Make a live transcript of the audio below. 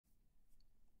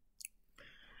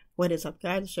What is up,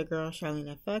 guys? It's your girl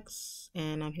SimplefX,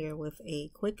 and I'm here with a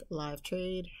quick live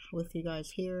trade with you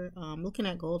guys here. Looking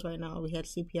at gold right now. We had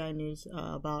CPI news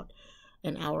about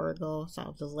an hour ago, so I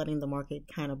was just letting the market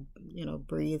kind of,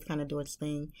 breathe, kind of do its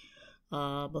thing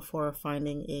before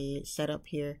finding a setup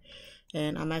here.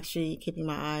 And I'm actually keeping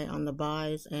my eye on the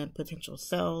buys and potential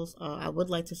sells. I would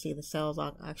like to see the sells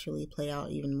actually play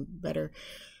out even better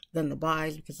than the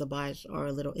buys, because the buys are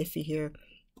a little iffy here.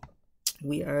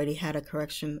 We already had a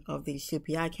correction of the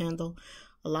CPI candle.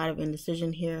 A lot of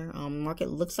indecision here.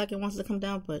 Market looks like it wants to come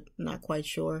down, but not quite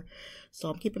sure. So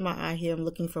I'm keeping my eye here. I'm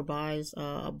looking for buys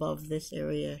above this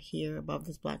area here, above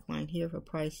this black line here for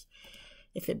price.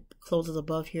 If it closes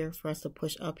above here, for us to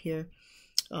push up here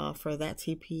for that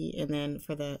TP. And then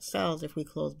for the sells, if we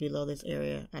close below this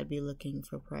area, I'd be looking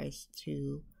for price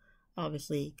to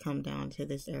obviously come down to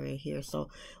this area here. So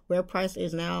where price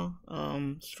is now,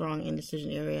 strong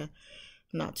indecision area.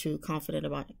 Not too confident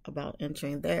about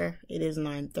entering there. It is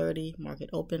 9:30 market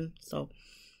open, so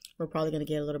we're probably going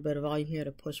to get a little bit of volume here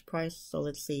to push price. So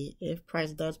let's see if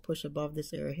price does push above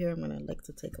this area here. I'm going to like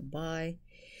to take a buy,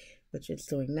 which it's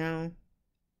doing now.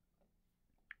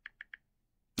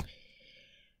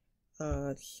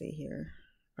 Let's see here.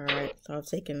 All right, so I've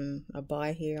taken a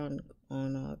buy here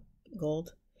on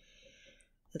gold.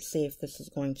 Let's see if this is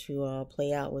going to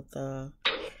play out with the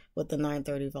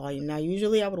 9:30 volume. Now,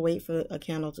 usually I would wait for a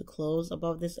candle to close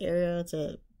above this area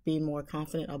to be more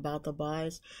confident about the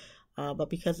buys. But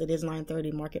because it is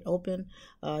 9:30 market open,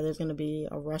 there's going to be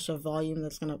a rush of volume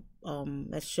that's going to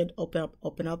that should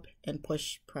open up and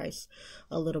push price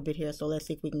a little bit here. So let's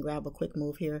see if we can grab a quick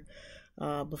move here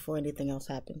before anything else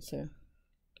happens here.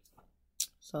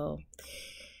 So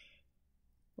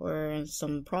we're in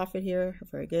some profit here.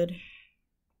 Very good.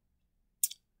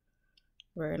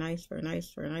 Very nice, very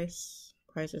nice, very nice.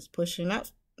 Price is pushing.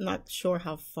 Not sure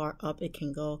how far up it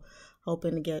can go.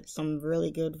 Hoping to get some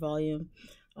really good volume.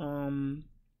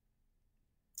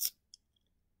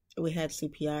 We had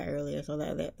CPI earlier, so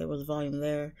that there was volume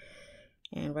there.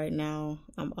 And right now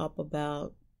I'm up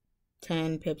about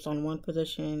 10 pips on one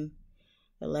position,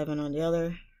 11 on the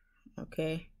other.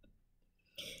 Okay.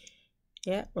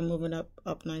 Yeah, we're moving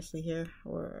up nicely here.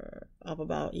 We're up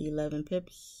about 11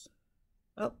 pips.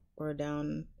 Oh, we're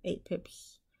down 8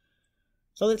 pips.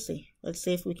 So let's see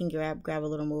if we can grab a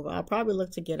little move. I'll probably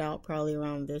look to get out probably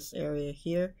around this area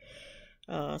here.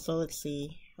 So let's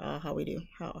see how we do,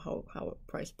 how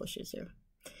price pushes here.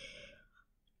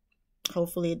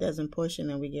 Hopefully it doesn't push and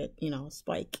then we get, a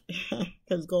spike,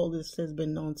 because gold has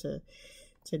been known to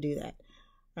do that.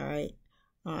 All right.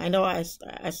 I know I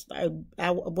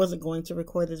wasn't going to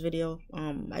record this video.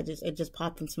 It just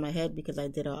popped into my head because I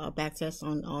did a back test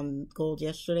on gold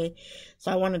yesterday.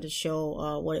 So I wanted to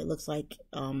show what it looks like,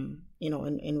 in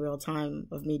real time,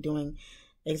 of me doing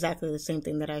exactly the same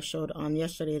thing that I showed on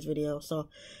yesterday's video. So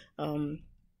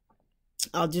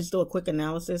I'll just do a quick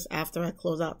analysis after I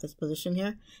close out this position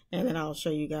here, and then I'll show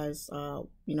you guys,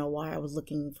 why I was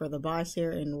looking for the buys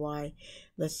here and why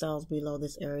the sells below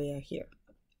this area here.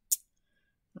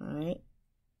 All right,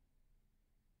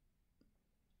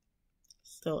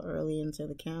 still early into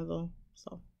the candle,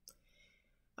 so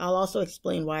I'll also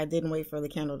explain why I didn't wait for the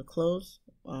candle to close,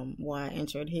 why I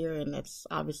entered here, and that's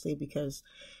obviously because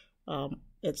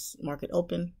it's market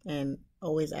open, and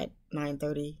always at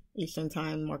 9:30 Eastern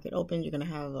time market open, you're gonna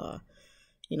have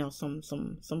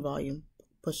some volume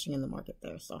pushing in the market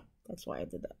there, so that's why I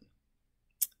did that.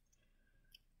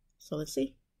 So let's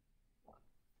see.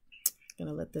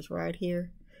 Gonna let this ride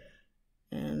here,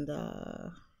 and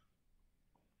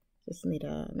just need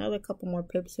another couple more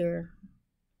pips here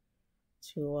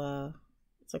to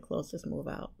close this move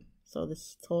out. So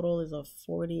this total is a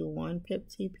 41 pip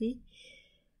TP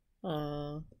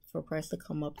for price to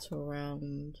come up to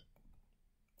around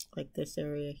like this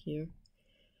area here.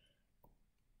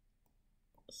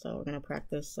 So we're gonna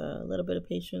practice a little bit of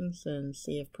patience and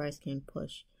see if price can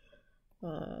push.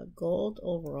 Gold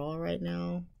overall right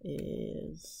now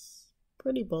is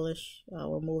pretty bullish.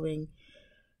 We're moving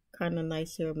kind of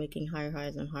nice here, making higher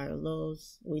highs and higher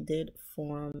lows. We did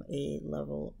form a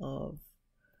level of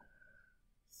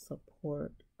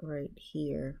support right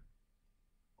here,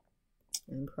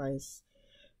 and price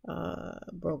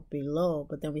broke below,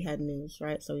 but then we had news,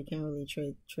 right? So we can't really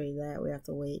trade that. We have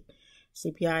to wait.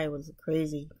 CPI was a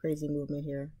crazy movement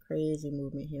here,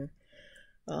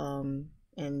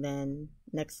 and then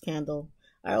next candle,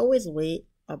 I always wait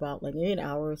about like maybe an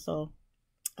hour or so,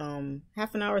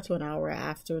 half an hour to an hour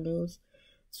after news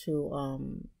to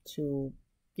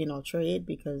trade,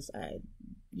 because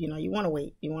you want to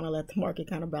wait. You want to let the market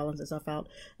kind of balance itself out,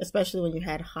 especially when you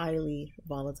had highly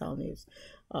volatile news,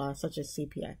 such as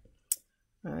CPI.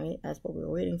 All right, that's what we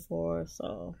were waiting for.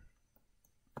 So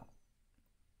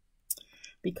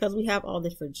because we have all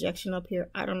this rejection up here,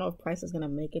 I don't know if price is going to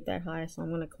make it that high. So I'm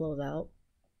going to close out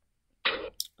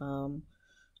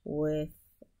with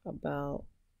about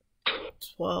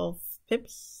 12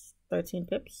 pips, 13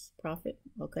 pips profit.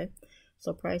 Okay.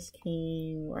 So price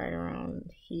came right around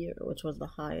here, which was the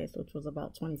highest, which was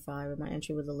about 25. And my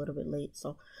entry was a little bit late.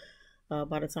 So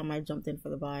by the time I jumped in for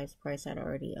the buys, price had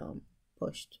already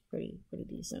pushed pretty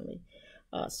decently.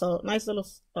 So nice little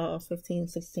 15,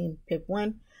 16 pip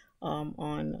win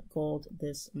on gold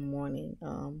this morning.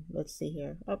 Let's see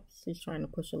here. Oops, she's trying to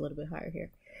push a little bit higher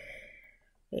here.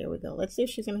 There we go. Let's see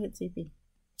if she's going to hit TP.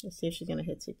 Let's see if she's going to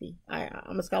hit TP.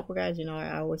 I'm a scalper, guys. You know,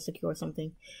 I always secure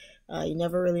something. You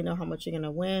never really know how much you're going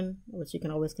to win, but you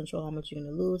can always control how much you're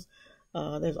going to lose.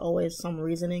 There's always some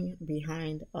reasoning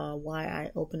behind why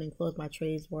I open and close my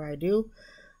trades where I do.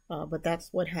 But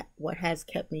that's what has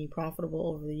kept me profitable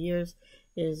over the years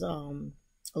is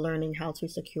learning how to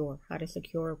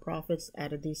secure profits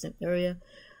at a decent area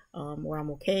where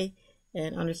I'm okay.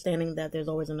 And understanding that there's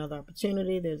always another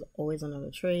opportunity, there's always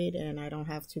another trade, and I don't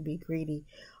have to be greedy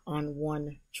on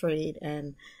one trade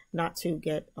and not to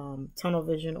get tunnel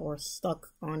vision or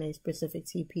stuck on a specific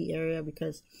TP area,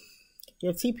 because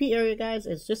your TP area, guys,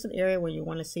 is just an area where you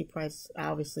want to see price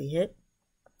obviously hit,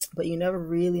 but you never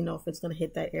really know if it's going to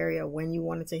hit that area when you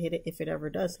want it to hit it, if it ever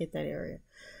does hit that area.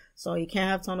 So you can't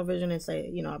have tunnel vision and say,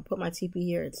 you know, I put my TP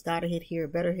here, it's got to hit here,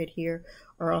 better hit here,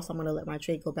 or else I'm going to let my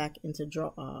trade go back into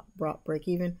break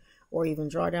even, or even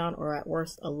drawdown, or at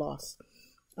worst a loss.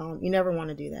 You never want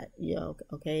to do that. Yeah,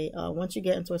 okay. Once you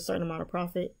get into a certain amount of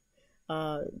profit,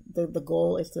 the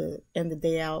goal is to end the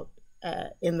day out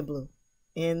in the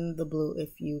blue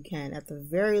if you can. At the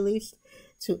very least,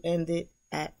 to end it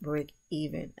at break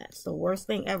even. That's the worst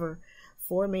thing ever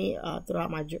for me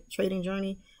throughout my trading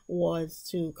journey, was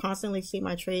to constantly see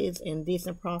my trades in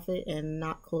decent profit and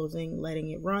not closing, letting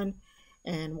it run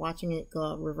and watching it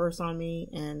go reverse on me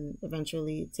and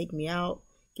eventually take me out,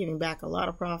 giving back a lot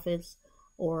of profits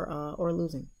or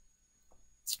losing.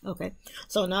 Okay,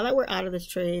 so now that we're out of this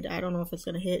trade, I don't know if it's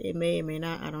going to hit. It may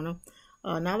not. I don't know.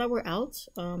 Now that we're out,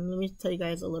 let me tell you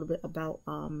guys a little bit about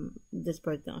this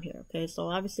breakdown here. Okay, so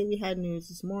obviously we had news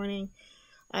this morning.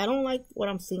 I don't like what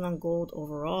I'm seeing on gold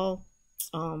overall.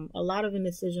 A lot of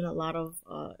indecision, a lot of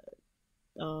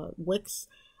wicks.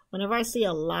 Whenever I see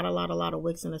a lot of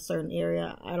wicks in a certain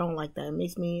area, I don't like that. It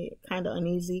makes me kind of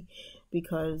uneasy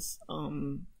because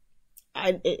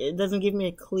it doesn't give me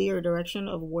a clear direction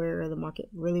of where the market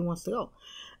really wants to go,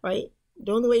 right?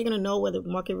 The only way you're going to know where the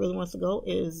market really wants to go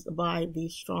is by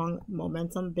these strong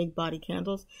momentum, big body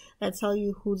candles that tell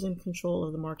you who's in control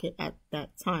of the market at that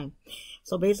time.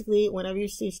 So basically, whenever you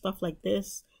see stuff like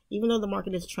this, even though the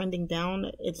market is trending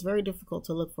down, it's very difficult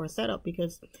to look for a setup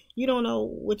because you don't know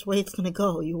which way it's going to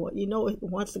go. You know it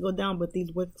wants to go down, but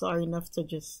these wicks are enough to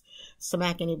just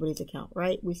smack anybody's account,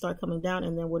 right? We start coming down,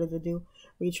 and then what does it do?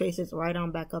 Retraces right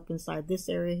on back up inside this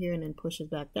area here, and then pushes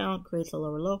back down, creates a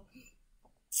lower low,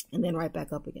 and then right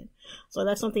back up again. So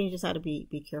that's something you just have to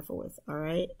be careful with. All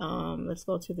right, let's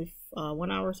go to the 1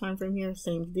 hour time frame here.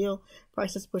 Same deal,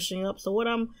 price is pushing up. So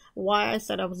why I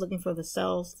said I was looking for the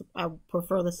sells, I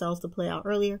prefer the sells to play out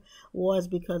earlier, was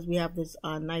because we have this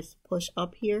nice push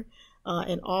up here,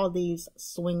 and all these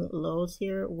swing lows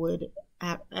here would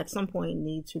at some point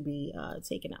need to be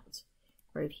taken out,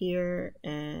 right here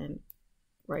and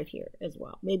right here as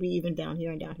well, maybe even down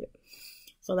here and down here.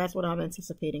 So that's what I'm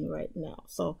anticipating right now.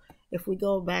 So if we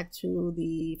go back to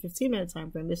the 15-minute time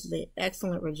frame, this is an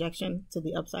excellent rejection to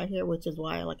the upside here, which is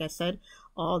why, like I said,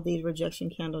 all these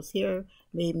rejection candles here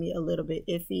made me a little bit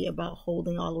iffy about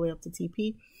holding all the way up to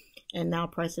TP. And now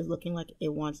price is looking like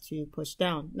it wants to push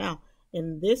down. Now,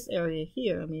 in this area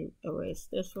here, let me erase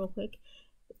this real quick.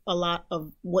 A lot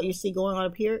of what you see going on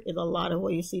up here is a lot of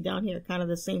what you see down here. Kind of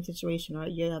the same situation,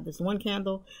 right? You have this one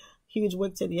candle, huge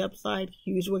wick to the upside,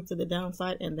 huge wick to the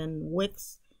downside, and then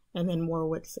wicks, and then more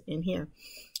wicks in here.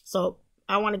 So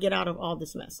I want to get out of all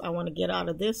this mess. I want to get out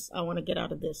of this. I want to get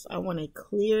out of this. I want a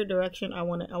clear direction. I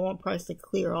want price to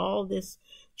clear all this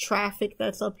traffic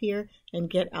that's up here and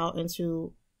get out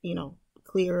into, you know,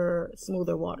 clearer,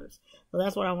 smoother waters. So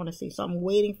that's what I want to see. So I'm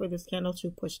waiting for this candle to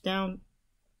push down.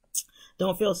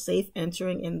 Don't feel safe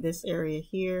entering in this area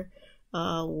here.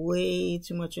 Way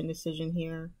too much indecision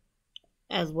here,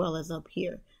 as well as up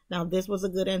here. Now this was a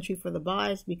good entry for the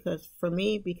buys because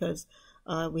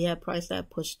we had price that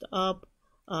pushed up,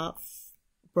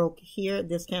 broke here.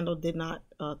 This candle did not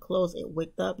close. It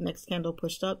wicked up. Next candle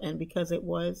pushed up, and because it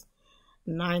was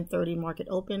 9:30 market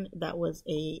open, that was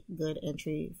a good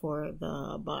entry for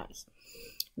the buys.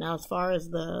 Now, as far as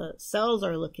the sells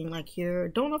are looking like here,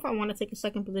 don't know if I want to take a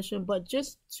second position, but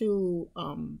just to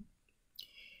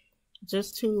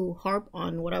harp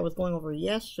on what I was going over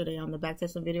yesterday on the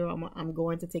backtesting video, I'm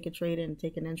going to take a trade and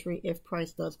take an entry if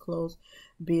price does close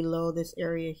below this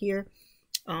area here,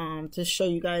 to show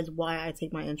you guys why I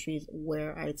take my entries,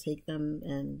 where I take them,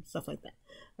 and stuff like that.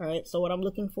 All right, so what I'm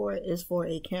looking for is for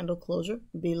a candle closure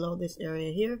below this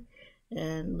area here,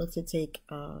 and look to take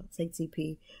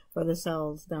TP for the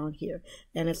sells down here.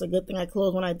 And it's a good thing I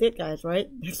closed when I did, guys, right?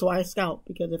 That's why I scalped,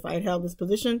 because if I had held this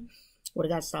position, would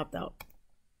have got stopped out.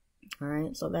 All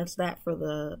right, so that's that for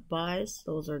the buys.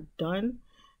 Those are done.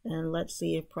 And let's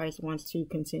see if price wants to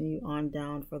continue on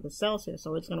down for the sells here.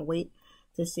 So it's going to wait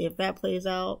to see if that plays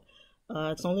out.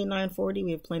 It's only 9:40.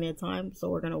 We have plenty of time, so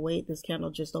we're going to wait. This candle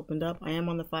just opened up. I am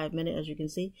on the 5-minute, as you can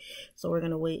see. So we're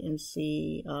going to wait and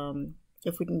see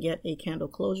if we can get a candle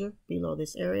closure below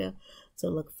this area to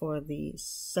look for the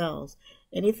sells.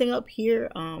 Anything up here,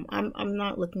 I'm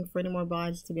not looking for any more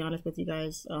buys, to be honest with you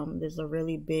guys. There's a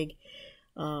really big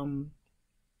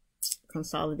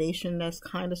consolidation that's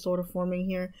kind of sort of forming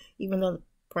here. Even though the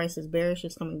price is bearish,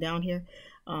 it's coming down here.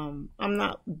 I'm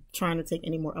not trying to take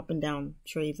any more up and down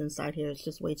trades inside here. It's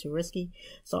just way too risky.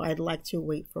 So I'd like to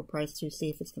wait for price to see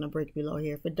if it's going to break below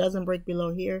here. If it doesn't break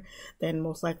below here, then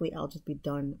most likely I'll just be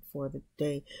done for the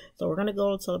day. So we're going to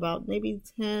go until about maybe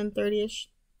 10:30ish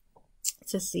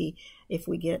to see if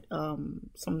we get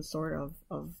some sort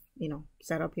of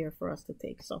setup here for us to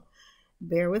take. So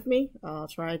bear with me. I'll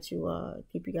try to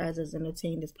keep you guys as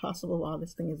entertained as possible while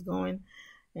this thing is going,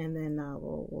 and then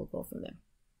we'll go from there.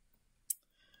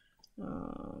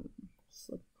 Let's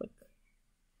look quick.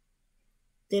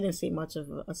 Didn't see much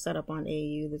of a setup on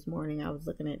AU this morning. I was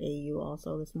looking at AU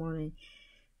also this morning.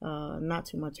 Not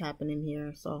too much happening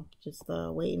here, so just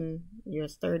waiting.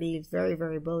 US 30 is very,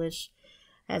 very bullish.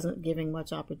 Hasn't given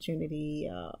much opportunity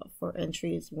for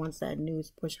entries once that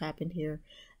news push happened here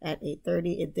at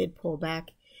 8:30. It did pull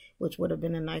back, which would have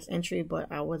been a nice entry,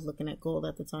 but I was looking at gold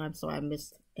at the time, so I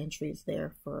missed entries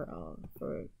there for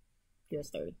US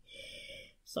 30.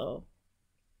 So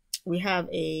we have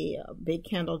a big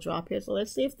candle drop here. So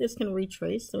let's see if this can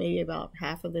retrace to maybe about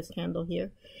half of this candle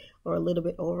here, or a little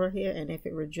bit over here. And if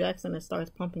it rejects and it starts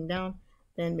pumping down,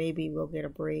 then maybe we'll get a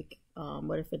break.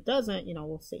 But if it doesn't,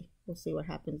 we'll see. We'll see what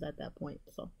happens at that point.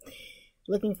 So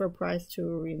looking for price to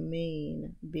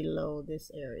remain below this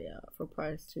area, for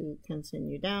price to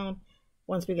continue down.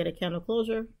 Once we get a candle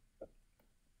closure,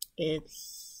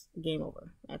 it's game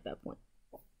over at that point.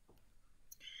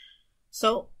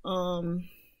 So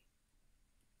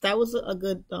that was a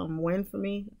good win for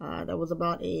me. That was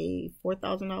about a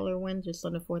 $4,000 win, just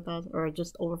under 4,000, or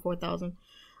just over 4,000.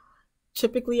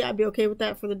 Typically I'd be okay with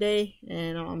that for the day,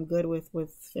 and I'm good with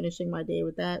finishing my day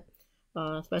with that,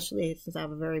 especially since I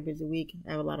have a very busy week.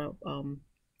 I have a lot of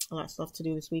stuff to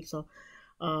do this week, so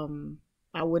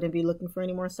I wouldn't be looking for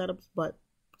any more setups. But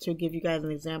to give you guys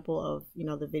an example of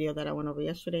the video that I went over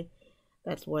yesterday,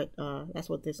 that's what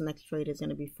this next trade is going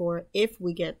to be for, if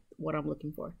we get what I'm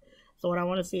looking for. So what I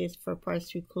want to see is for price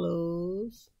to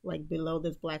close like below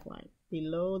this black line.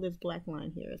 Below this black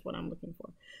line here is what I'm looking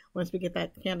for. Once we get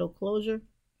that candle closure,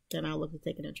 then I'll look to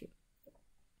take an entry,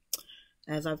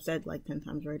 as I've said like 10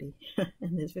 times already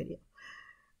in this video.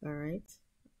 All right.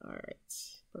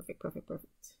 Perfect.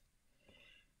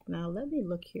 Now let me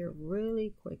look here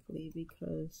really quickly,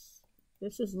 because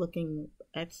this is looking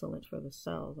excellent for the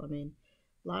sells. I mean,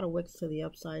 a lot of wicks to the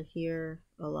upside here,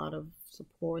 a lot of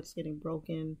supports getting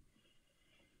broken.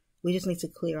 We just need to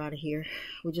clear out of here.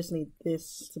 We just need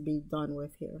this to be done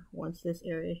with here. Once this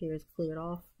area here is cleared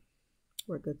off,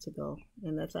 we're good to go.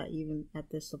 And that's not even at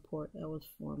this support that was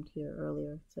formed here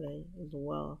earlier today as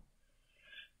well.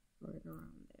 Right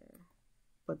around there.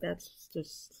 But that's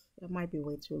just, that might be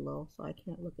way too low, so I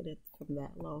can't look at it from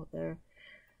that low there.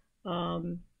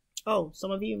 Oh,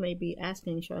 some of you may be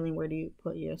asking, Charlene, where do you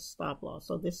put your stop loss?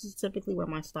 So this is typically where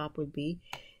my stop would be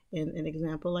in an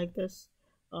example like this.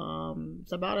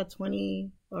 It's about a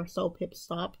 20 or so pip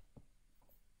stop.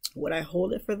 Would I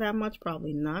hold it for that much?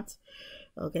 Probably not.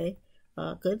 Okay,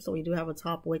 good. So we do have a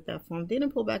top wick that formed.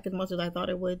 Didn't pull back as much as I thought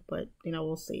it would, but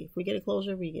we'll see. If we get a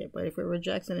closure, we get. But if it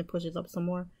rejects and it pushes up some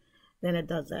more, then it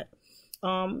does that.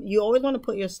 You always want to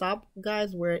put your stop,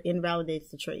 guys, where it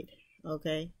invalidates the trade.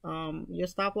 Okay, your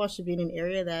stop loss should be in an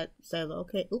area that says,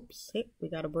 okay, oops, hey, we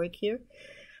got a break here.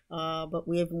 But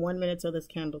we have 1 minute till this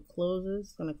candle closes.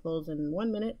 It's gonna close in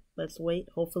 1 minute. Let's wait.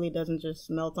 Hopefully it doesn't just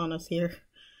melt on us here.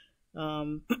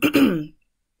 Oh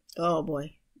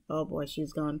boy,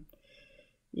 she's gone.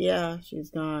 Yeah, she's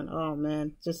gone. Oh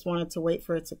man, just wanted to wait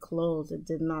for it to close. It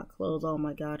did not close. Oh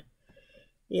my god.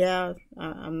 Yeah,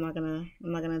 I'm not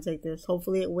gonna take this.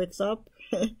 Hopefully it wakes up.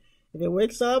 If it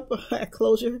wakes up at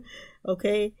closure,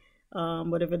 okay.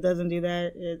 But if it doesn't do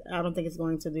that, I don't think it's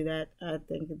going to do that. I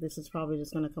think that this is probably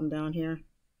just gonna come down here.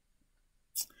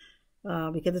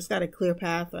 Because it's got a clear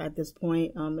path at this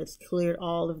point. It's cleared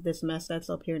all of this mess that's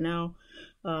up here now.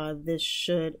 This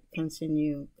should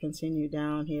continue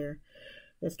down here.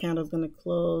 This candle's gonna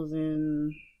close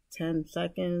in 10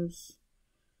 seconds.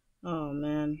 Oh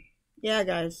man. Yeah,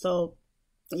 guys. So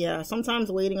yeah,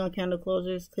 sometimes waiting on candle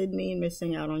closures could mean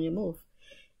missing out on your move.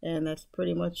 And that's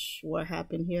pretty much what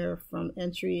happened here. From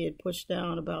entry, it pushed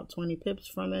down about 20 pips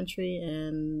from entry,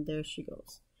 and there she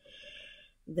goes.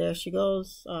 There she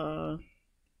goes.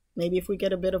 Maybe if we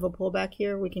get a bit of a pullback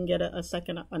here, we can get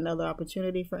another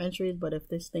opportunity for entries. But if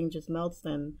this thing just melts,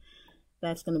 then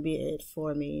that's going to be it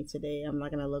for me today. I'm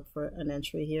not going to look for an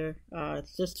entry here.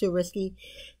 It's just too risky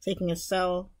taking a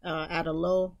sell at a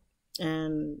low.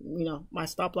 And, you know, my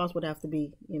stop loss would have to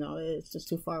be, you know, it's just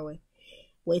too far away.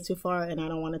 Way too far. And I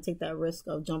don't want to take that risk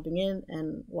of jumping in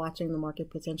and watching the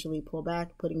market potentially pull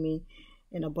back, putting me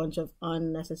in a bunch of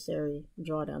unnecessary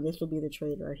drawdown. This would be the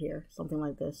trade right here, something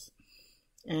like this.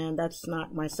 And that's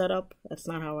not my setup. That's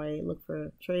not how I look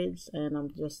for trades. And I'm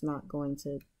just not going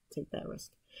to take that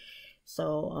risk.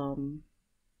 So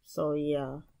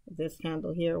yeah, this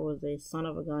candle here was a son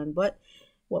of a gun, but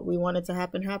what we wanted to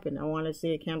happen happened. I wanted to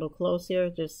see a candle close here,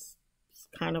 just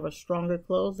kind of a stronger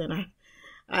close. And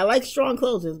I like strong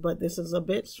closes, but this is a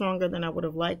bit stronger than I would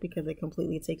have liked because it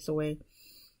completely takes away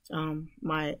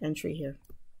my entry here.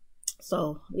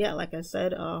 So yeah, like I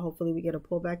said, hopefully we get a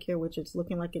pullback here, which it's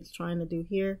looking like it's trying to do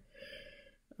here.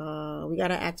 We got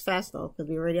to act fast though, because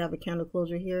we already have a candle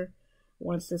closure here.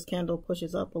 Once this candle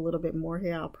pushes up a little bit more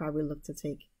here, I'll probably look to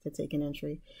take an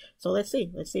entry. So let's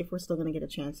see if we're still going to get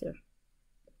a chance here.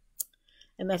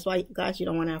 And that's why, guys, you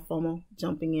don't want to have FOMO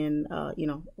jumping in, you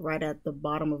know, right at the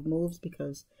bottom of moves,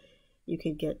 because you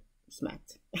could get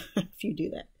smacked if you do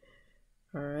that.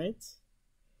 All right.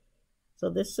 So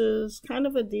this is kind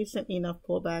of a decent enough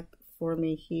pullback for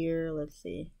me here. Let's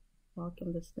see. How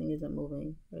come this thing isn't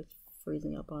moving? It's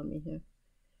freezing up on me here.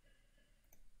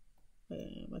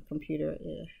 My computer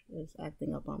is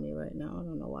acting up on me right now. I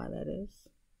don't know why that is.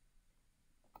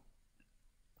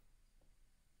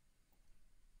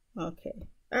 Okay.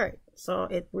 All right. So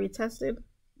it retested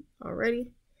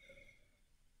already.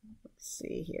 Let's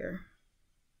see here.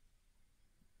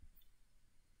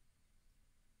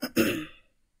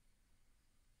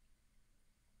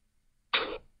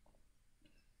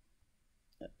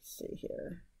 Let's see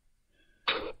here.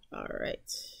 All right.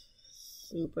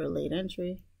 Super late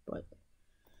entry, but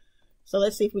so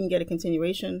let's see if we can get a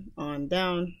continuation on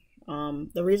down.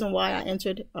 The reason why I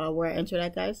entered where I entered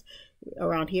at, guys,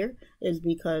 around here, is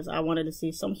because I wanted to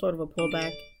see some sort of a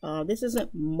pullback. This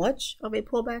isn't much of a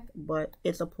pullback, but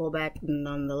it's a pullback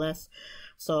nonetheless.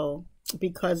 So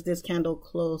because this candle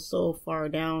closed so far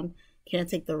down, can't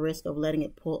take the risk of letting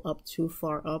it pull up too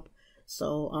far up.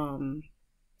 So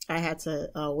I had to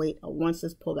wait once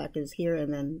this pullback is here,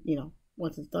 and then, you know,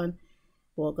 once it's done,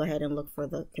 we'll go ahead and look for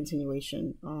the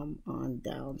continuation on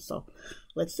down. So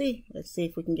let's see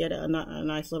if we can get a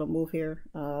nice little move here.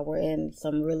 We're in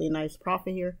some really nice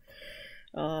profit here,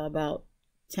 about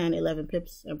 10-11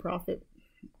 pips in profit.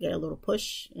 Get a little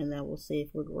push, and then we'll see if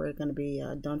we're going to be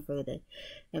done for the day.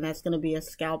 And that's going to be a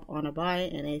scalp on a buy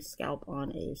and a scalp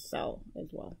on a sell as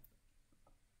well.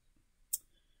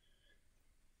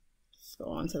 Let's go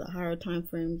on to the higher time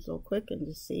frames real quick and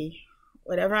just see.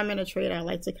 Whatever I'm in a trade, I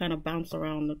like to kind of bounce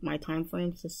around my time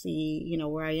frames to see, you know,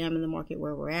 where I am in the market,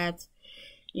 where we're at,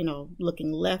 you know,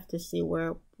 looking left to see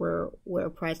where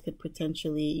price could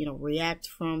potentially, you know, react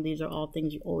from. These are all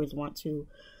things you always want to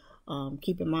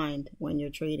keep in mind when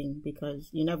you're trading, because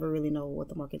you never really know what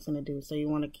the market's going to do. So you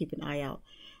want to keep an eye out.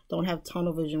 Don't have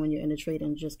tunnel vision when you're in a trade,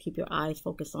 and just keep your eyes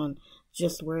focused on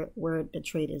just where the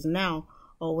trade is now.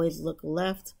 Always look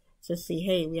left to see,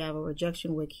 hey, we have a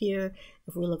rejection wick here.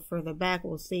 If we look further back,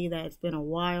 we'll see that it's been a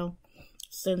while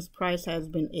since price has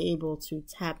been able to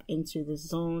tap into this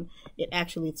zone. It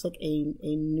actually took a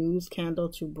news candle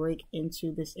to break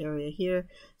into this area here.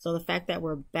 So the fact that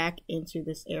we're back into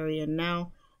this area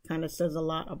now kind of says a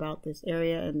lot about this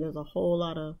area, and there's a whole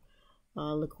lot of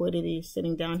liquidity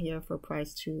sitting down here for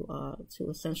price to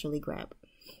essentially grab.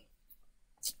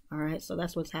 All right, so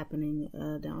that's what's happening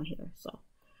down here. So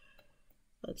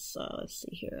let's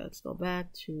see here. Let's go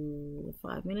back to the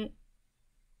 5 minute.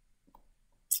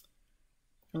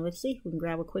 And let's see if we can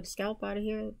grab a quick scalp out of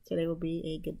here. Today will be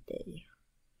a good day.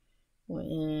 We're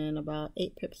in about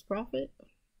 8 pips profit.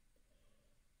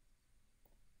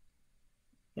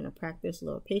 Gonna practice a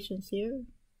little patience here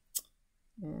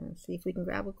and see if we can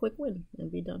grab a quick win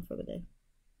and be done for the day.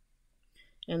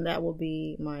 And that will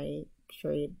be my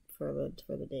trade for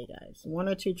the day, guys. 1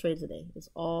 or 2 trades a day is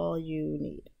all you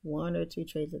need. 1 or 2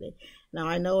 trades a day. Now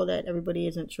I know that everybody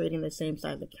isn't trading the same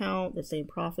size account, the same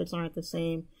profits aren't the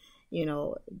same, you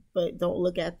know, but don't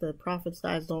look at the profits,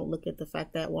 guys. Don't look at the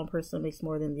fact that one person makes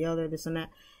more than the other, this and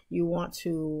that. You want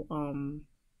to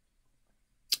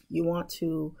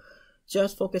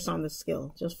just focus on the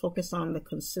skill. Just focus on the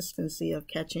consistency of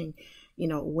catching, you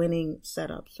know, winning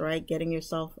setups, right? Getting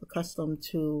yourself accustomed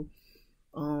to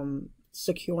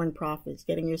securing profits,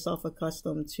 getting yourself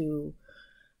accustomed to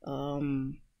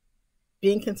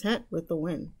being content with the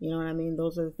win. You know what I mean?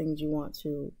 Those are the things you want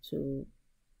to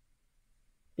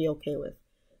be okay with.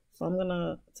 So I'm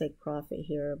gonna take profit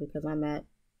here because I'm at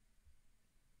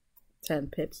 10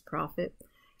 pips profit.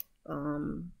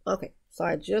 Okay, so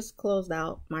I just closed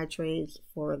out my trades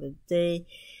for the day.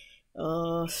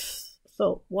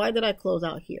 So why did I close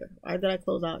out here? Why did I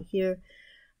close out here?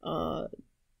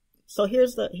 So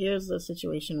here's the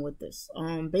situation with this.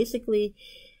 Basically,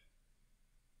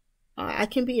 I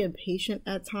can be impatient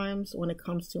at times when it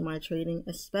comes to my trading,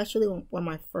 especially when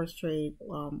my first trade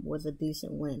was a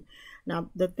decent win. Now,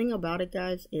 the thing about it,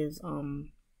 guys, is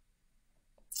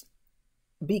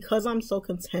because I'm so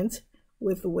content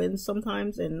with wins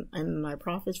sometimes and my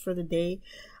profits for the day,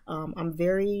 I'm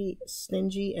very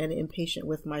stingy and impatient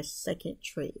with my second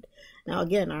trade. Now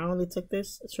again, I only took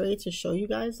this trade to show you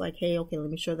guys, like, hey, okay, let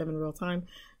me show them in real time.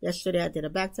 Yesterday I did a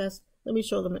back test. Let me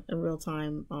show them in real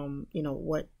time, you know,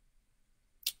 what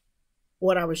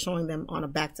I was showing them on a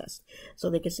back test, so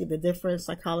they can see the different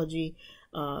psychology,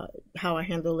 how I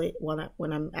handle it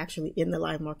when I'm actually in the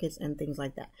live markets and things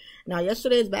like that. Now,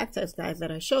 yesterday's back test, guys,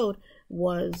 that I showed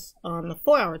was on the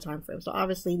 4-hour time frame. So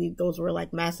obviously those were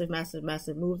like massive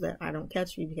moves that I don't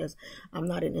catch because I'm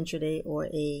not an intraday or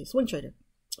a swing trader.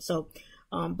 So,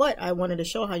 but I wanted to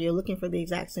show how you're looking for the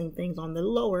exact same things on the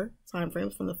lower time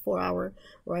frames, from the 4-hour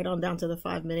right on down to the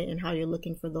 5-minute, and how you're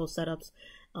looking for those setups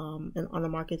and on the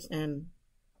markets, and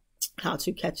how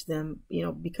to catch them, you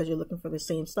know, because you're looking for the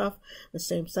same stuff, the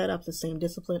same setups, the same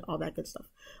discipline, all that good stuff.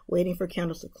 Waiting for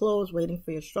candles to close, waiting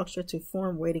for your structure to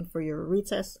form, waiting for your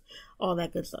retest, all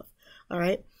that good stuff. All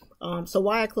right. So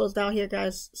why I closed out here,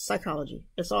 guys? Psychology.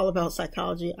 It's all about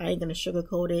psychology. I ain't going to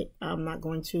sugarcoat it. I'm not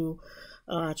going to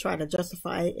try to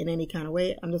justify it in any kind of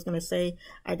way. I'm just going to say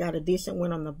I got a decent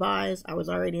win on the buys. I was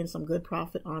already in some good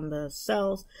profit on the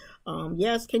sells.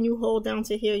 Yes, can you hold down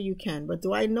to here? You can. But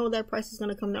do I know that price is going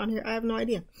to come down here? I have no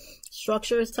idea.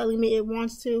 Structure is telling me it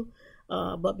wants to.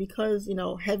 But because, you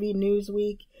know, heavy news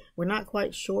week, we're not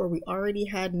quite sure. We already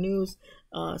had news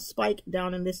spike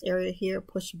down in this area here,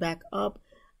 push back up,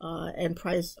 and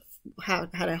price had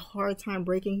a hard time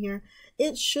breaking here.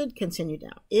 It should continue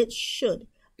down. It should.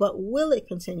 But will it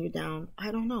continue down? I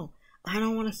don't know. I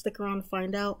don't want to stick around to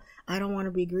find out. I don't want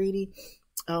to be greedy.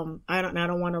 I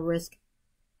don't want to risk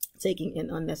taking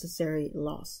an unnecessary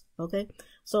loss. Okay,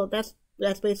 so that's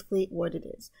basically what it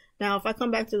is. Now, if I come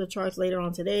back to the charts later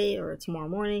on today or tomorrow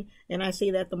morning and I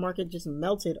see that the market just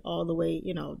melted all the way,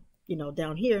 you know,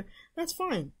 down here, that's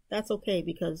fine. That's okay,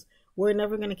 because we're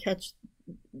never going to catch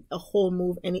a whole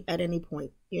move at any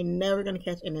point. You're never going to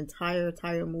catch an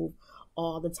entire move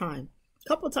all the time. A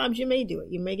couple of times you may do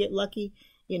it. You may get lucky,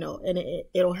 you know, and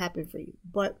it'll happen for you.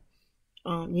 But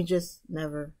you just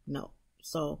never know.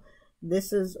 So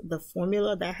this is the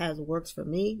formula that works for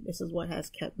me. This is what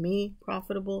has kept me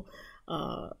profitable.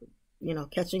 You know,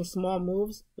 catching small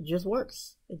moves just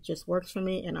works. It just works for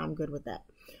me, and I'm good with that.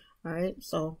 All right,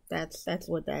 so that's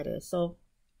what that is. So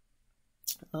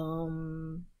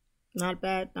not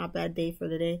bad day for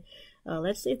the day.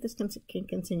 Let's see if this can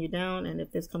continue down, and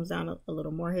if this comes down a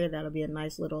little more here, that'll be a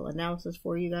nice little analysis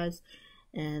for you guys.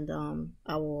 And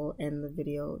I will end the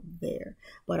video there.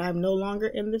 But I'm no longer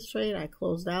in this trade. I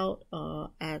closed out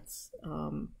at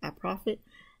profit,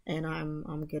 and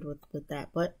I'm good with that.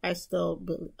 But I still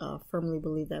firmly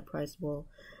believe that price will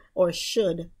or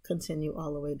should continue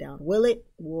all the way down. Will it?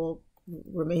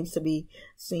 Remains to be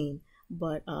seen.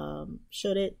 But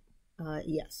should it?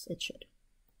 Yes, it should.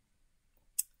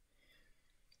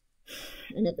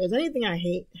 And if there's anything I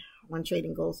hate when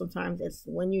trading gold, sometimes it's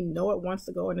when you know it wants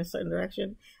to go in a certain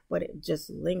direction, but it just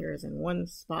lingers in one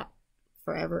spot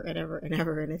forever and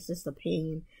ever, and it's just a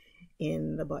pain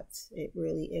in the butt. It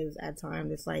really is at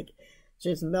times. It's like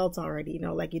just melt already. You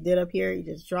know, like you did up here, you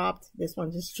just dropped. This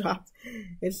one just dropped.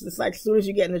 It's just like as soon as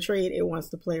you get in the trade, it wants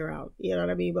to play around. You know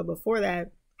what I mean? But before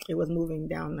that, it was moving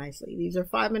down nicely. These are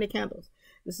 5-minute candles.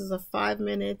 This is a 5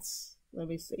 minutes. Let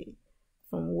me see.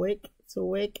 From wick to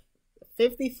wick,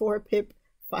 54 pip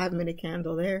 5-minute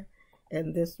candle there.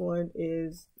 And this one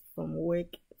is from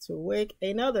wick to wick,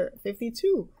 another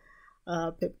 52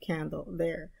 pip candle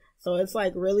there. So it's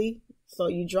like, really? So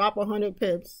you drop 100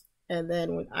 pips, and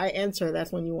then when I enter,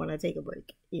 that's when you want to take a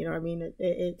break. You know what I mean?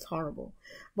 It's horrible.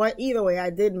 But either way, I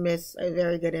did miss a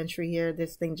very good entry here.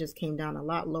 This thing just came down a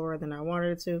lot lower than I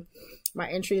wanted it to. My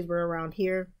entries were around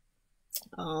here.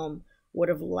 Would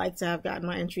have liked to have gotten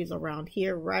my entries around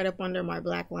here, right up under my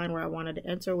black line where I wanted to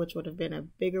enter, which would have been a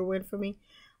bigger win for me.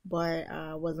 But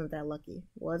wasn't that lucky.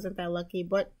 Wasn't that lucky.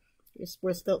 But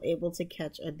we're still able to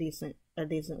catch a decent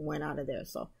win out of there.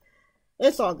 So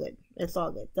it's all good. It's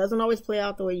all good. Doesn't always play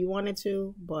out the way you want it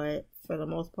to, but for the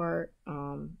most part,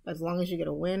 as long as you get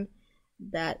a win,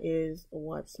 that is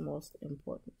what's most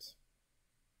important.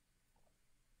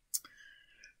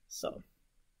 So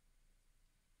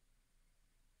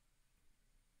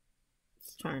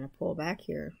just trying to pull back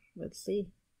here. Let's see.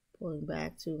 Pulling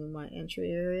back to my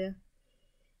entry area.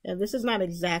 And this is not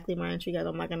exactly my entry, guys.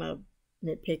 I'm not gonna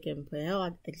nitpick and play, hell,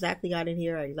 I exactly got in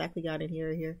here, I exactly got in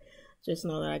here. Just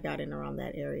know that I got in around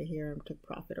that area here and took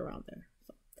profit around there.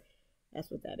 So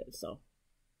that's what that is. So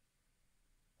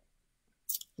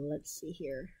let's see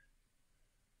here.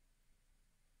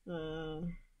 You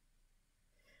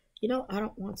know, I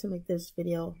don't want to make this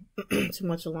video too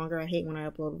much longer. I hate when I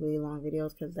upload really long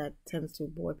videos because that tends to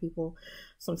bore people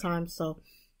sometimes. So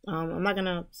I'm not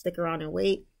gonna stick around and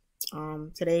wait.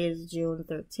 Today is June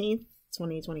 13th.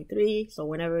 2023. So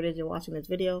whenever it is you're watching this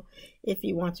video, if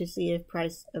you want to see if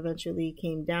price eventually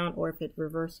came down or if it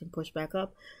reversed and pushed back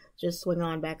up, just swing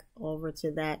on back over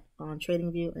to that on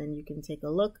TradingView and you can take a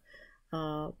look.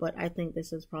 But I think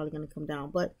this is probably going to come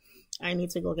down, but I need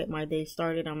to go get my day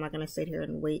started. I'm not going to sit here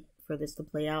and wait for this to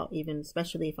play out, even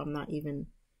especially if I'm not even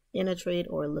in a trade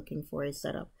or looking for a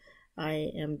setup.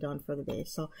 I am done for the day.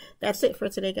 So that's it for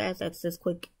today, guys. That's this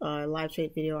quick live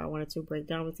trade video I wanted to break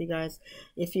down with you guys.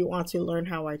 If you want to learn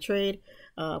how I trade,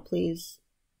 please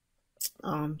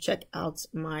check out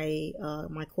my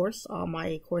my course. All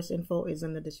my course info is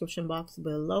in the description box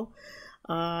below.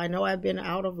 I know I've been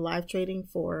out of live trading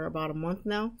for about a month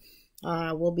now.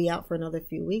 We'll be out for another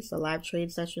few weeks. The live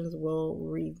trade sessions will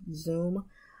resume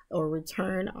or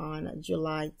return on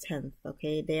July 10th,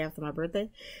 okay, day after my birthday.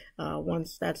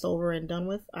 Once that's over and done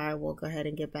with, I will go ahead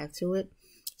and get back to it.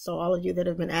 So all of you that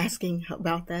have been asking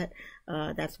about that,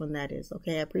 that's when that is,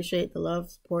 okay? I appreciate the love,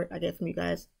 support I get from you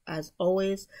guys as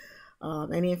always.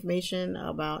 Any information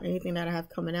about anything that I have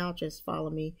coming out, just follow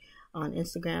me on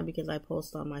Instagram because I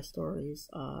post on my stories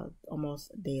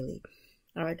almost daily.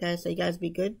 All right, guys, so you guys be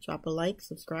good. Drop a like,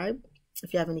 subscribe.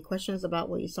 If you have any questions about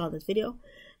what you saw in this video,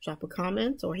 drop a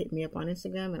comment or hit me up on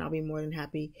Instagram and I'll be more than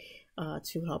happy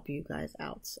to help you guys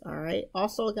out. All right.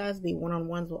 Also, guys, the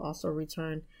one-on-ones will also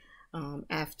return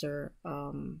after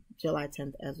July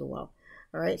 10th as well.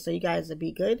 All right. So you guys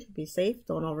be good, be safe,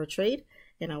 don't overtrade,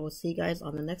 and I will see you guys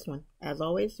on the next one. As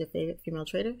always, your favorite female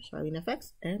trader,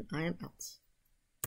 SIMPLEFX, and I am out.